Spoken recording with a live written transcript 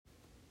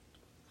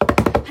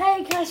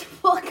Hey guys,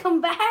 welcome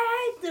back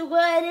to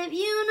What If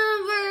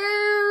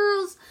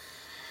Universe.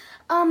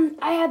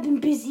 I have been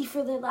busy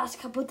for the last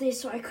couple of days,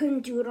 so I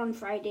couldn't do it on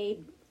Friday.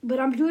 But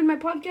I'm doing my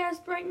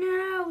podcast right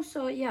now,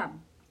 so yeah.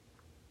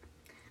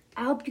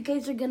 I hope you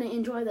guys are gonna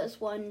enjoy this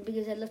one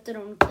because I left it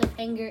on a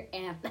cliffhanger.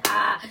 And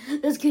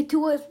let's get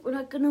to it. We're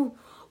not gonna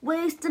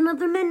waste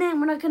another minute.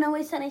 We're not gonna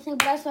waste anything.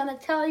 But I just want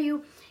to tell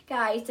you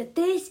guys that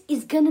this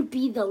is gonna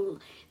be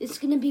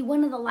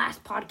one of the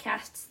last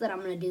podcasts that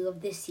I'm gonna do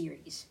of this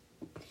series.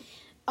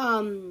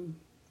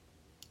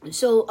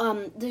 So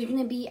there's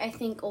gonna be, I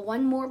think,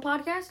 one more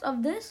podcast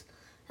of this,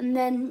 and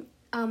then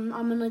I'm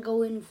gonna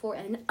go in for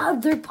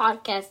another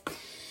podcast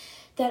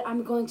that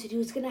I'm going to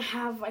do. It's gonna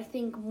have, I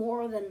think,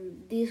 more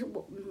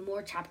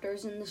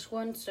chapters in this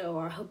one. So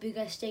I hope you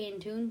guys stay in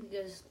tune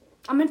because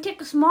I'm gonna take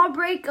a small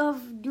break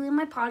of doing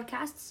my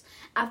podcasts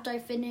after I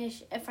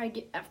finish.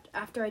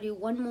 After I do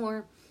one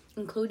more,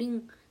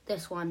 including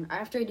this one.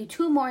 After I do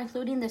two more,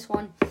 including this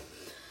one.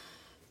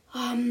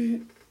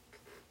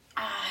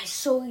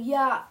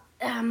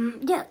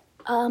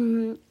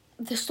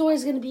 The story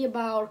is going to be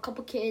about a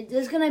couple kids.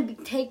 It's going to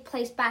take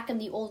place back in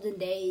the olden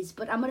days,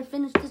 but I'm going to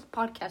finish this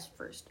podcast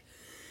first.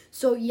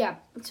 So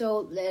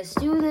let's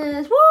do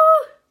this. Woo!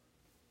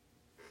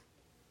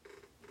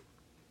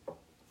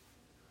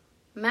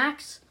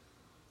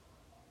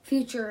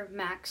 Future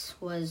Max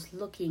was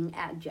looking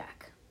at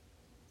Jack.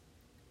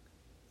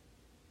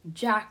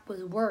 Jack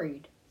was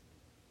worried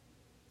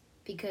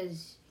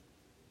because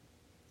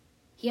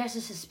he has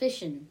a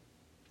suspicion.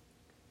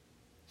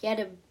 He had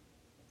a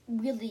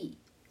really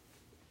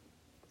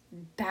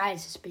bad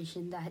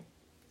suspicion that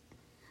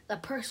the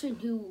person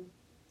who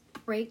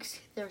breaks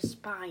their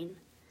spine,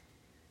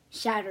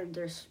 shattered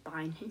their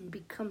spine, and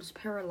becomes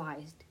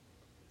paralyzed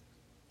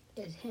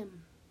is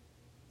him.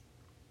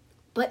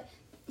 But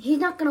he's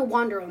not going to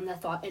wander on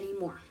that thought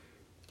anymore.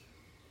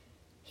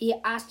 He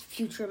asked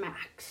Future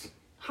Max,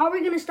 how are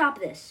we going to stop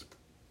this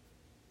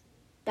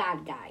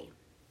bad guy?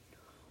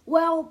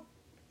 Well,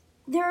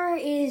 there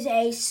is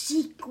a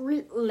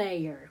secret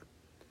layer.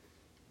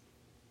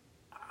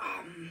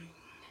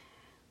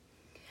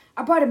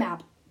 I brought a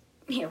map.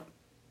 Here.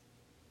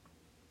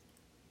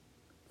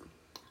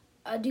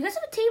 Do you guys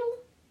have a table?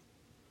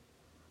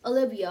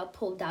 Olivia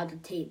pulled out a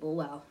table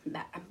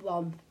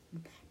while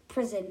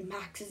Prison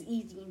Max is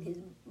eating his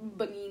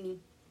banini.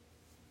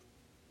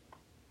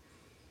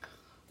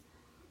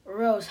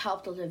 Rose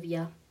helped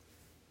Olivia.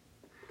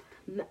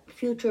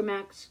 Future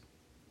Max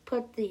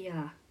put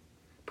the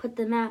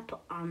map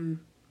on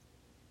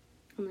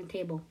the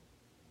table.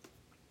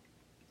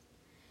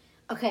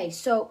 Okay,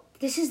 so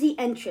this is the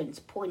entrance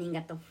pointing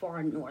at the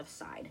far north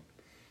side.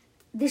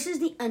 This is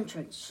the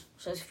entrance,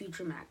 says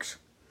Future Max.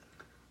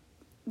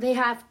 They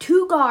have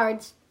 2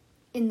 guards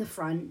in the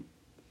front,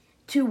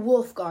 2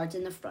 wolf guards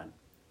in the front.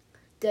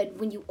 Then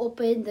when you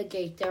open the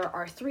gate, there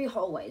are 3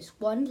 hallways.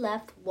 1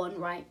 left, 1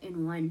 right,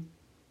 and 1.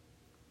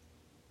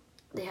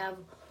 They have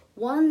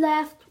 1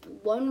 left,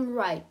 1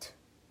 right,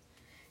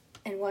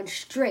 and 1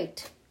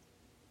 straight.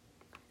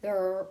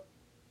 There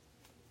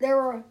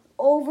are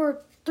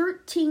over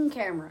 13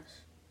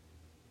 cameras.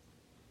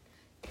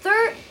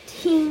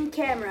 13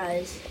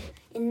 cameras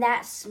in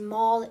that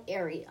small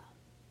area.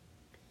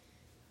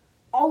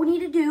 All we need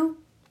to do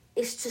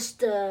is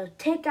just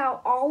take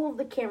out all of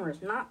the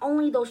cameras. Not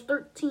only those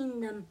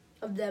 13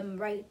 of them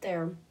right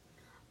there.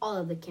 All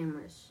of the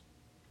cameras.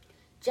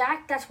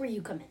 Jack, that's where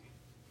you come in.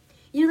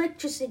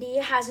 Electricity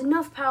has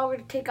enough power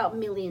to take out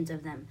millions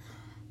of them.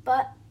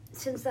 But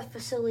since the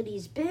facility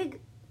is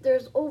big,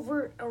 there's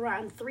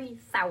around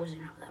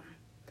 3,000 of them.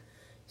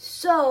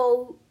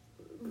 So,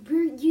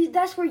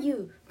 that's where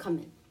you come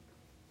in.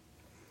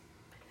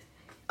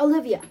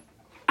 Olivia,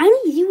 I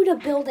need you to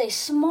build a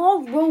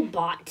small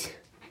robot.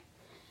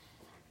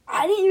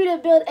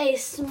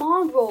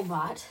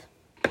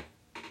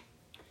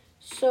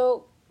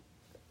 So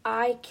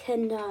I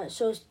can,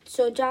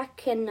 so Jack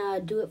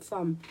can do it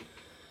from.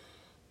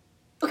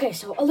 Okay,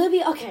 so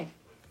Olivia,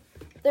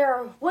 there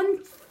are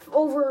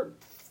over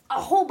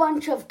a whole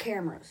bunch of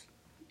cameras.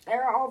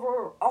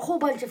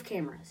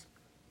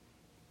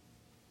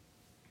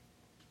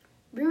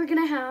 We are going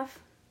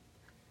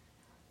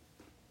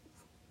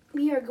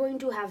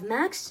to have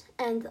Max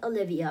and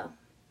Olivia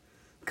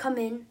come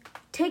in,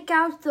 take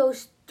out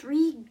those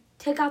three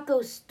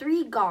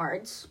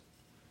guards.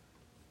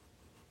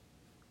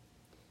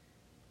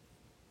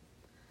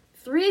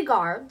 3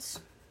 guards.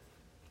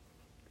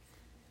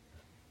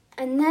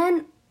 And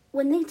then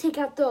when they take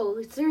out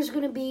those, there's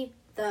going to be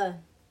the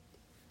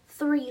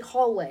 3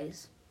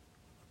 hallways.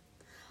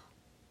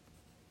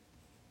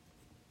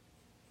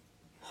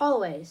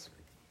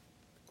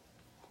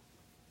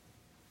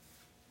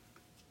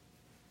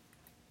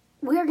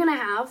 We're going to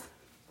have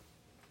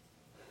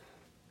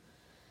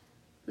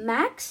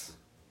Max,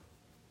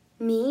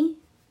 me,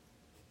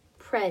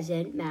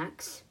 present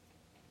Max.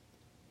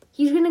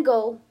 He's going to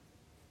go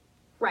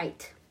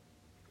right.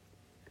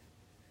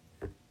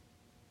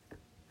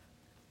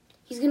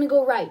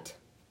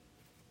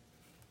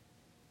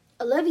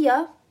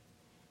 Olivia,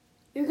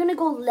 you're going to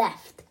go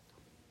left.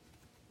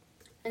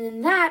 And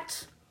then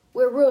that's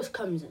where Rose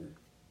comes in.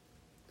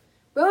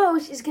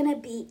 Rose is going to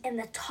be in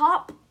the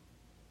top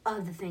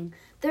of the thing.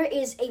 There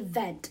is a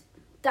vent.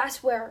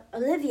 That's where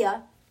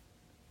Olivia,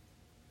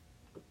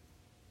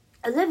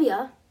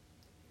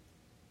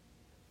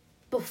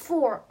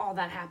 before all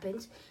that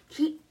happens,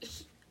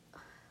 she's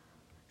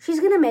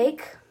going to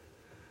make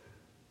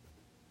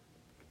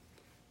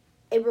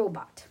a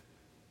robot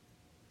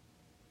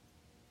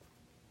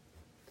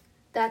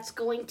that's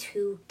going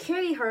to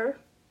carry her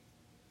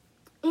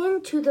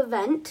into the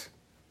vent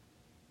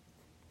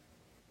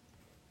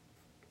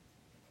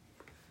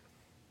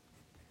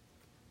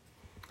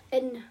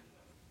and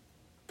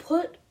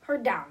put her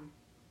down.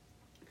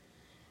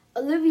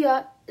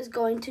 Olivia is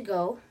going to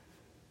go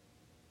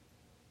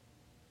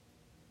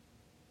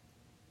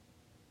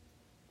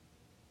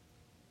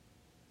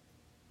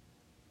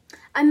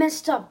I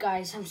messed up,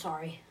 guys. I'm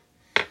sorry.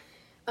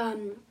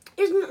 No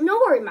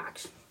worry,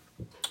 Max.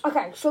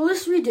 Okay, so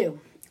let's redo.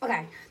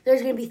 Okay,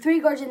 there's going to be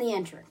 3 guards in the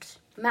entrance.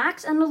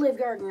 Max and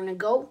Olivia are going to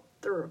go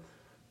through.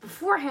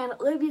 Beforehand,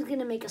 Olivia's going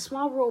to make a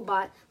small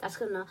robot that's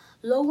going to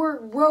lower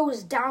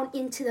Rose down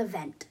into the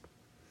vent.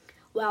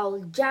 While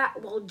Jack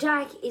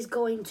is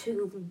going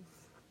to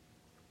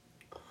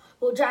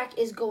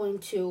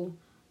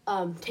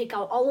take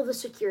out all of the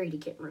security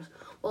cameras.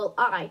 Well,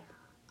 I'm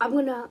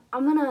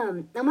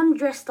gonna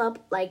dress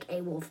up like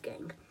a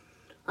Wolfgang,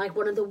 like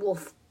one of the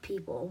wolf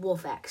people,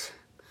 Wolf X.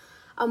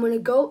 I'm gonna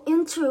go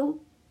into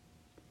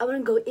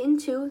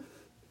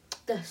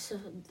the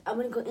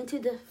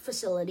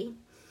facility.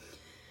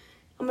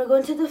 And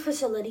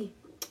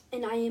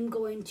I am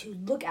going to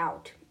look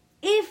out.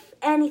 If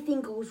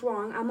anything goes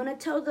wrong, I'm gonna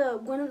tell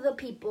one of the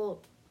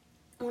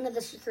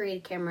security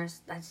cameras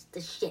that's the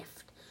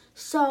shift.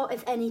 So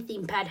if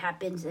anything bad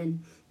happens,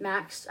 and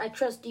Max, I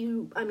trust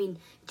you. I mean,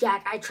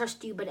 Jack, I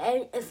trust you. But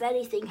if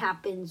anything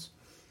happens,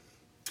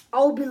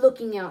 I'll be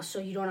looking out, so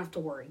you don't have to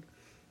worry.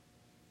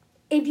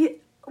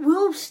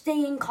 We'll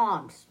stay in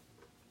comms.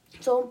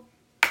 So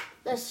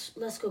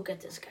let's go get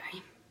this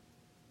guy.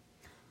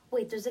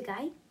 Wait, there's a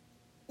guy?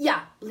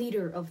 Yeah,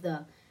 leader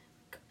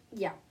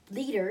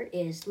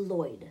is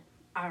Lloyd,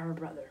 our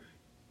brother.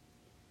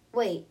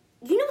 Wait,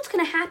 you know what's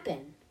gonna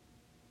happen?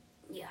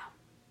 Yeah,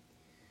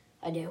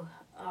 I do.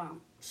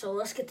 So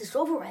let's get this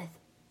over with.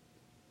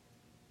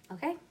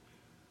 Okay?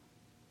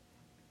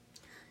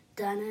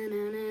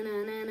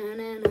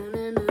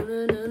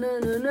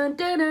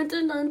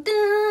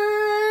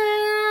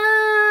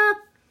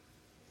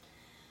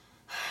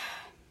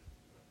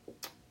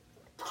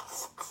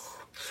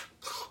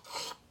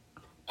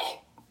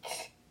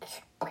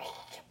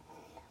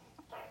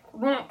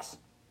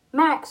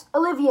 Max,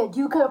 Olivia, do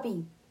you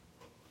copy?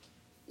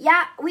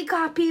 Yeah, we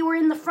copy. We're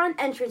in the front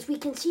entrance. We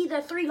can see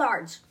the 3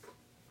 guards.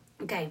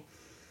 Okay,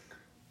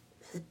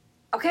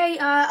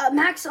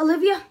 Max,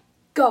 Olivia,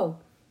 go.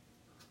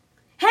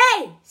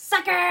 Hey,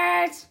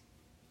 suckers!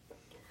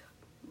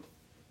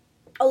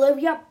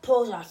 Olivia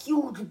pulls a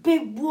huge,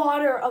 big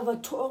water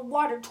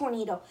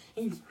tornado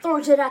and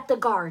throws it at the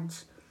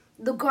guards.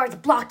 The guards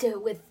blocked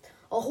it with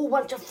a whole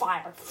bunch of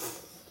fire.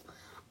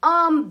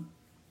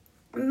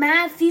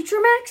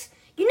 Future Max,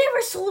 you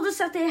never told us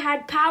that they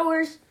had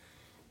powers.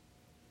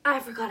 I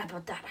forgot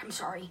about that. I'm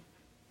sorry.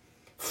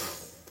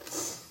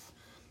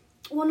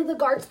 One of the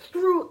guards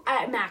threw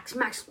at Max.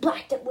 Max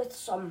blocked it with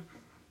some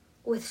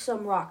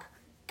rock.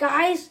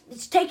 Guys,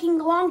 it's taking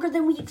longer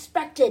than we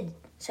expected,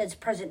 says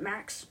President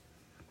Max.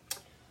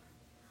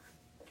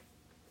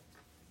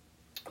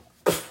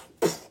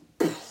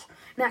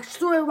 Max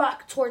threw a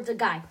rock towards the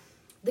guy.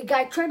 The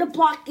guy tried to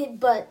block it,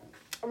 but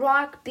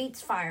rock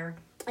beats fire,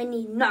 and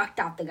he knocked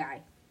out the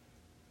guy.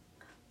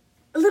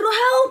 A little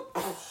help?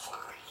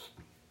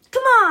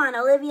 Come on,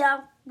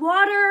 Olivia.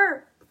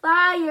 Water,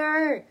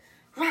 fire.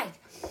 Right.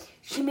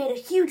 She made a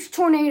huge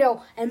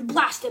tornado and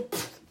blasted.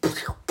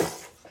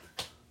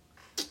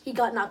 He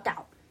got knocked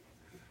out.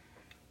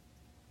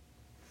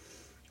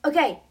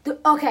 Okay,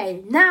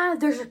 now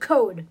there's a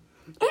code.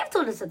 Aunt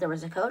told us that there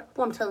was a code.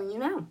 Well, I'm telling you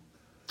now.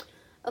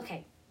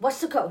 Okay, what's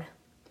the code?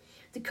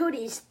 The code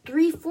is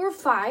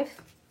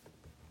 345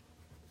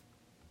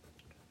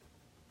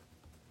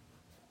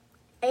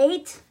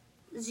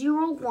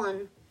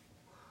 801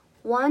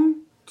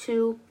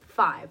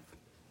 125.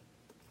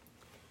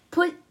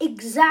 Put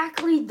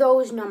exactly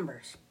those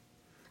numbers.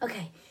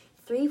 Okay,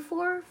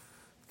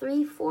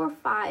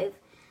 345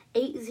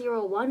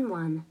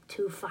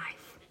 801125.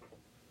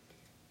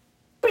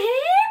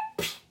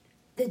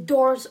 The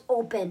doors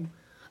open.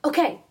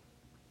 Okay,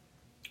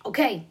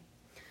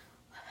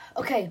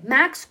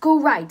 Max, go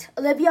right.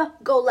 Olivia,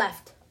 go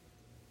left.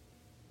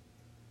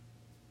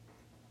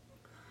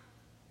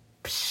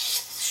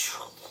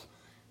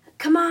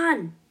 Come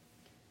on.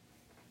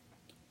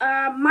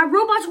 My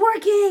robot's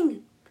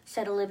working,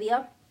 said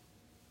Olivia.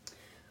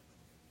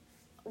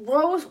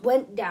 Rose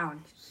went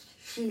down.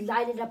 She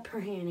lighted up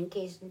her hand in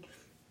case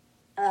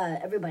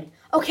everybody.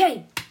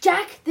 Okay,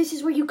 Jack, this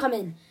is where you come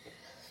in.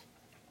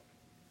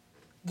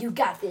 You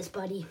got this,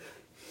 buddy.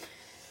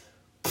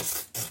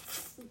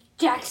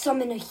 Jack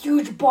summoned a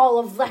huge ball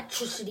of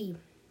electricity.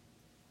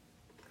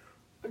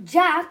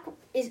 Jack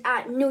is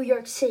at New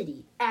York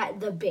City at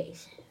the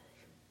base.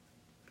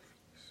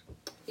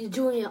 He's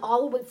doing it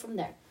all the way from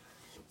there.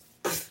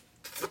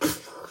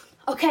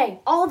 Okay,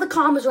 all the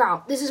comms are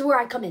out. This is where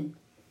I come in.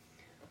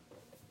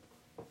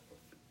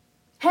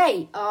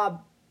 Hey,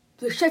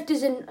 the shift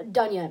isn't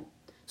done yet.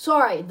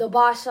 Sorry, the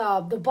boss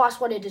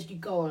wanted us to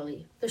go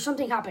early. There's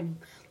something happening.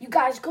 You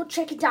guys go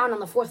check it down on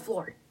the 4th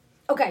floor.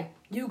 Okay,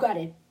 you got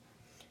it.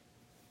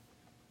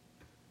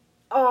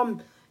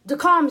 The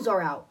comms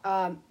are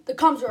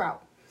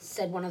out,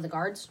 said one of the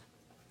guards.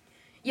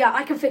 Yeah,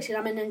 I can fix it.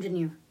 I'm an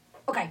engineer.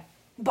 Okay,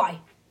 bye.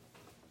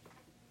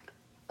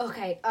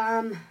 Okay,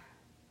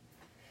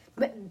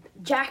 but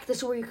Jack, this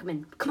is where you come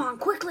in. Come on,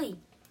 quickly.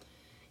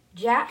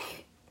 Jack,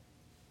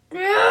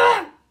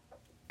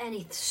 and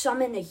he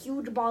summoned a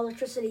huge ball of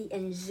electricity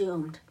and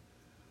zoomed.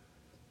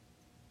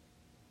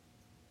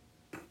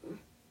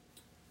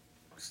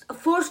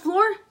 4th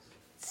floor?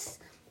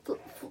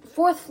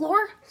 4th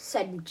floor?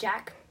 Said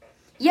Jack.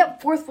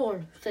 Yep, 4th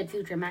floor, said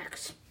Future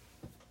Max.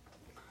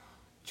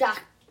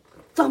 Jack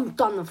thumped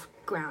on the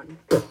ground.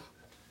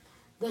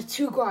 The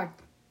 2 guards.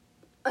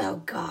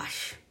 Oh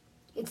gosh,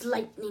 it's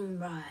lightning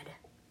rod.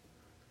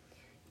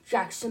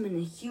 Jack summoned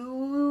a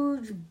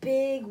huge,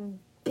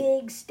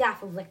 big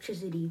staff of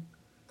electricity.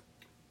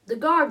 The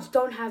guards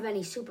don't have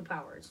any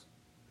superpowers.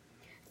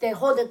 They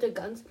hold up their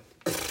guns.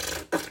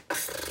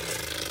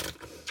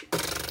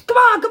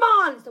 Come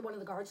on, said one of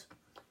the guards.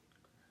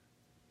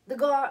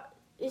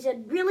 He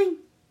said, really?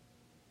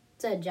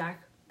 Said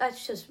Jack.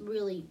 That's just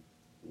really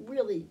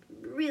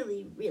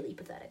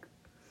pathetic.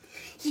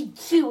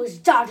 He was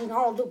dodging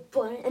all the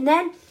fun, and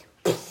then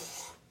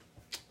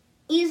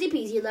easy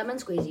peasy lemon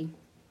squeezy.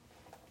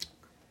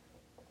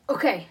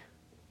 Okay.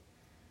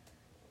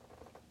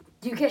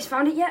 Do you guys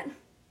found it yet?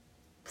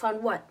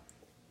 Found what?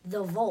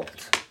 The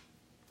vault.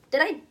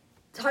 Did I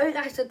tell you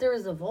guys that there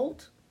was a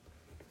vault?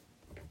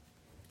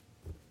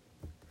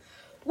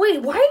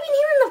 Wait, why are we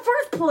here in the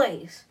first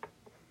place?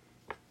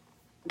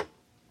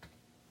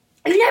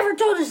 You never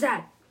told us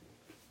that.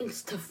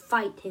 It's to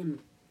fight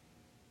him.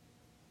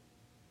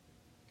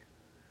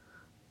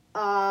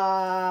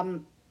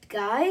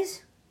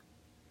 Guys,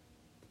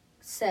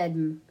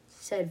 said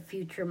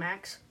Future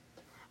Max,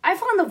 I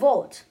found the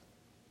vault.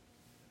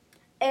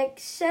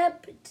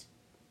 Except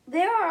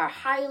there are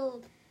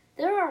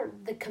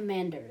the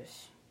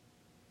commanders.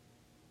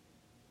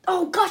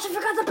 Oh gosh, I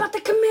forgot about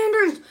the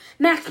commanders.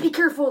 Max, be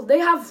careful. They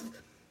have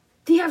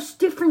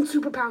different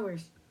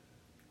superpowers.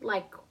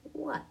 Like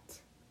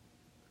what?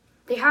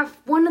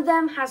 One of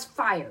them has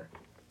fire.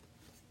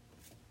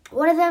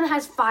 One of them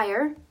has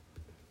fire.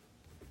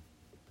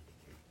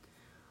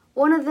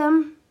 One of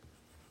them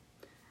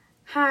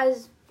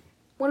has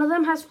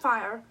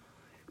fire.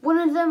 One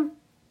of them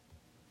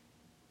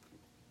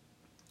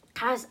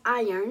has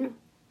iron.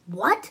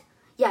 What?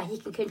 Yeah, he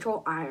can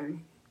control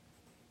iron.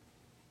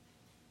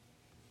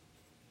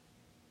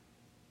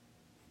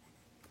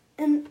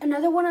 And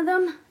another one of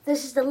them,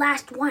 this is the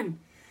last one.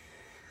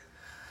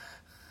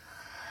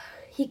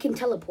 He can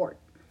teleport.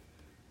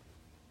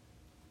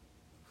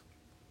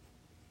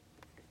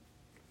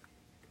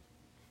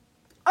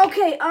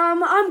 Okay,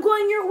 I'm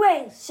going your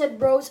way, said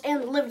Rose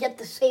and Olivia at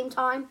the same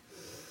time.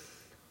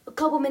 A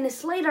couple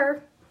minutes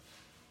later,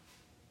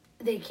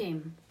 they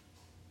came.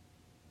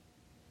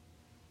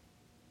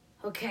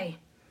 Okay.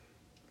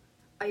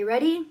 Are you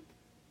ready?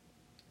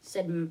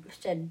 Said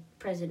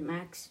President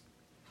Max.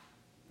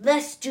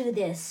 Let's do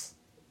this.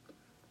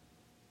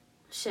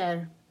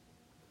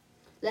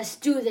 Let's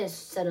do this,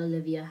 said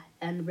Olivia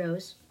and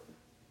Rose.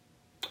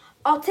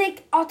 I'll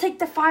take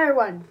the fire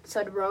one,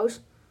 said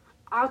Rose.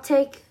 I'll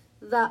take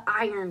the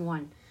iron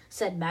one,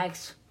 said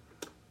Max.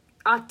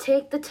 I'll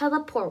take the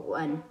teleport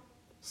one,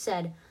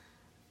 said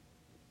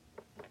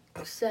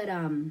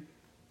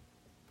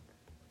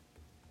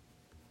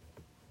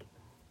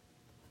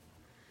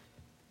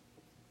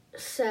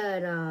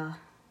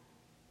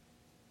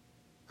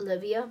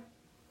Olivia.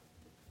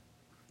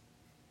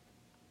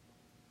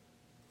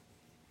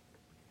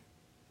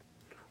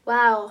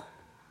 Wow.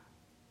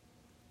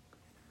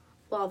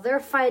 While they're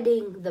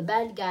fighting the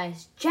bad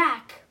guys,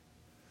 Jack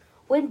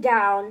went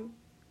down.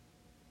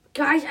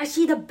 Guys, I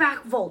see the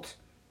back vault.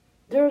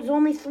 There's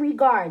only 3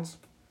 guards.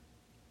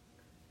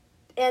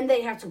 And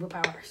they have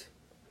superpowers.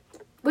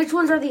 Which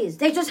ones are these?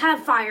 They just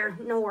have fire.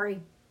 No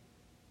worry.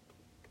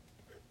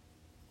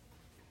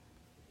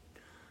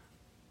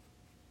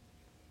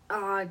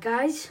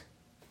 Guys,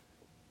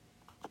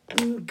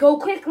 go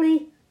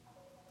quickly.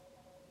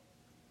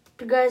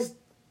 Because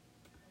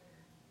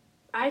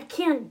I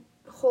can't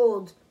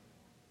hold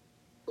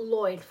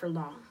Lloyd for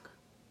long.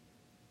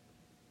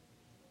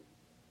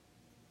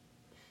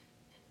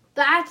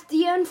 That's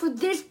the end for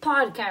this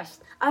podcast.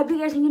 I hope you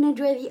guys are going to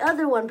enjoy the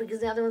other one because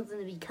the other one's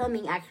going to be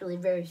coming actually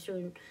very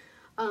soon.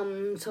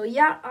 So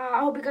yeah, I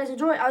hope you guys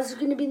enjoy. This is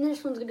going to be, the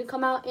next one's going to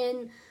come out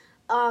in,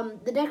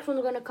 the next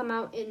one's going to come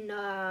out in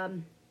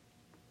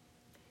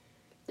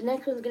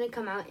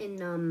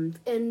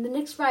the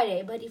next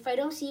Friday. But if I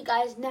don't see you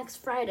guys next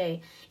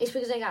Friday, it's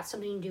because I got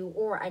something to do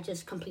or I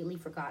just completely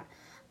forgot.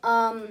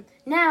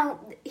 Now,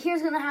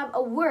 here's going to have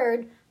a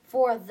word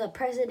for the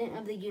President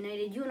of the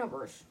United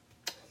Universe.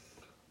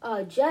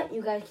 Jet,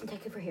 you guys can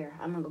take it from here.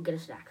 I'm going to go get a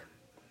snack.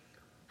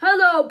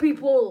 Hello,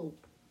 people.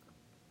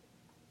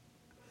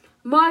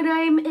 My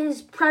name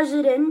is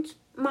President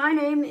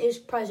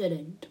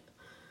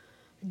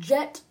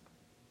Jet,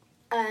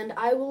 and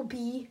I will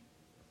be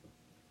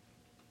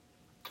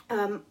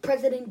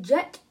President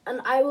Jet,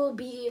 and I will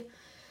be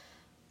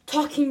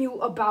talking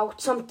you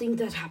about something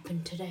that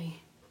happened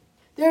today.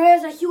 There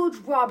is a huge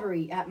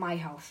robbery at my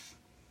house.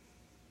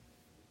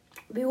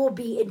 We will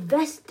be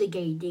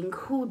investigating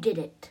who did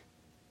it.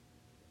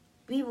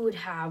 We would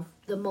have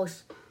the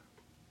most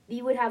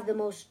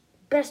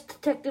best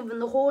detective in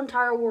the whole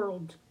entire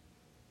world.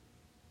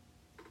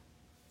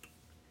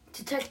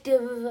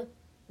 Detective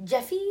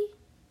Jeffy?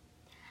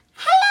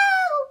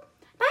 Hello!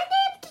 My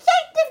name's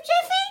Detective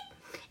Jeffy,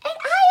 and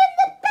I am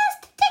the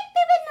best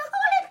detective in the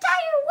whole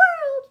entire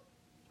world.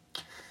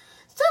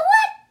 So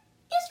what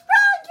is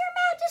wrong, Your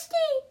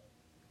Majesty?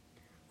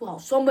 Well,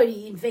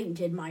 somebody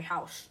invaded my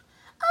house.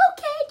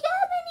 Okay, do you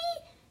have any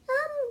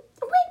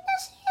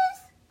witnesses?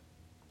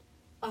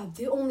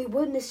 The only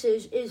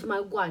witnesses is my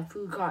wife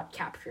who got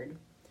captured.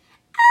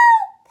 Oh,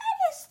 that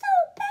is so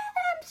bad.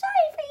 I'm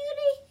sorry for you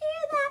to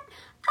hear that.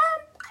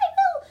 I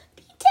will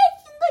be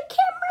taking the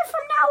camera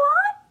from now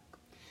on,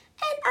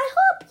 and I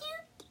hope you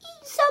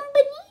eat some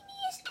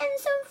bananas and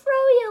some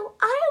froyo.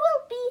 I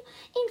will be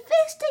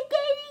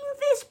investigating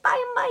this by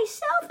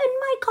myself and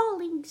my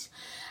colleagues,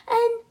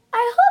 and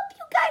I hope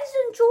you guys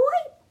enjoy.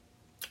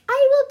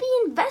 I will be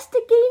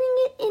investigating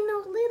it in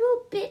a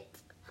little bit.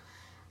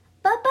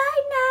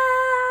 Bye-bye now.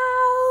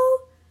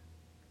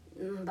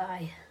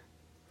 Bye.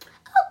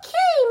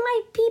 Okay,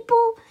 my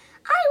people.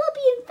 I will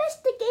be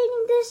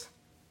investigating this.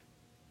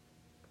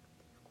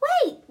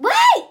 Wait!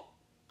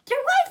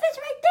 Your wife is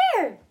right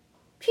there.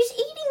 She's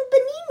eating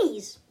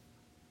bananas.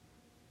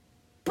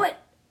 What?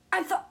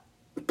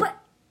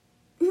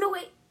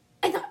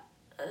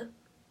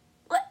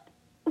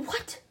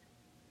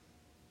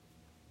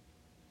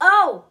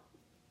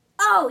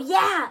 Oh,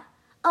 yeah.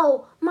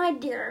 Oh, my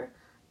dear.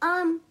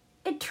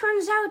 It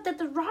turns out that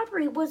the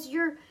robbery was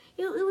it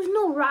was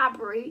no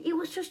robbery. It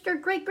was just your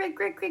great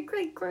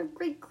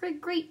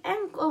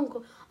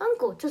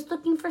uncle just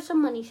looking for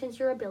some money since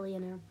you're a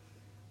billionaire.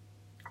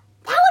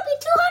 That would be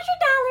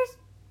 $200.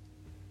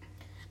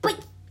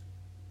 But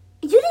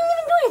you didn't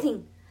even do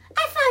anything.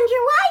 I found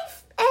your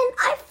wife, and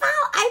I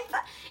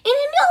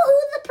know who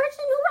the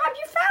person who robbed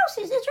your house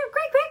is. It's your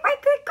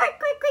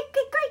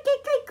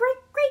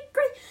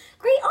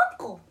great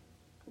uncle,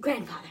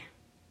 grandfather.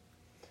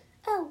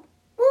 Oh,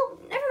 well,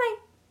 never mind.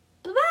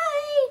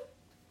 Bye-bye.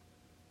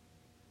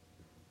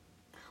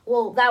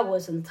 Well, that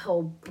wasn't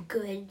so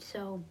good,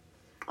 so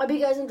I hope you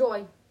guys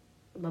enjoy.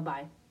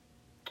 Bye-bye.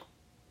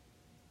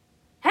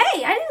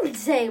 Hey, I didn't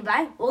say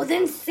goodbye. Well,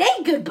 then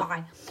say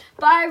goodbye.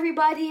 Bye,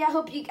 everybody. I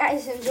hope you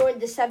guys enjoyed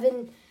the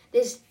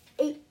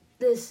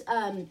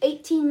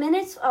 18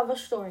 minutes of a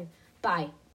story. Bye.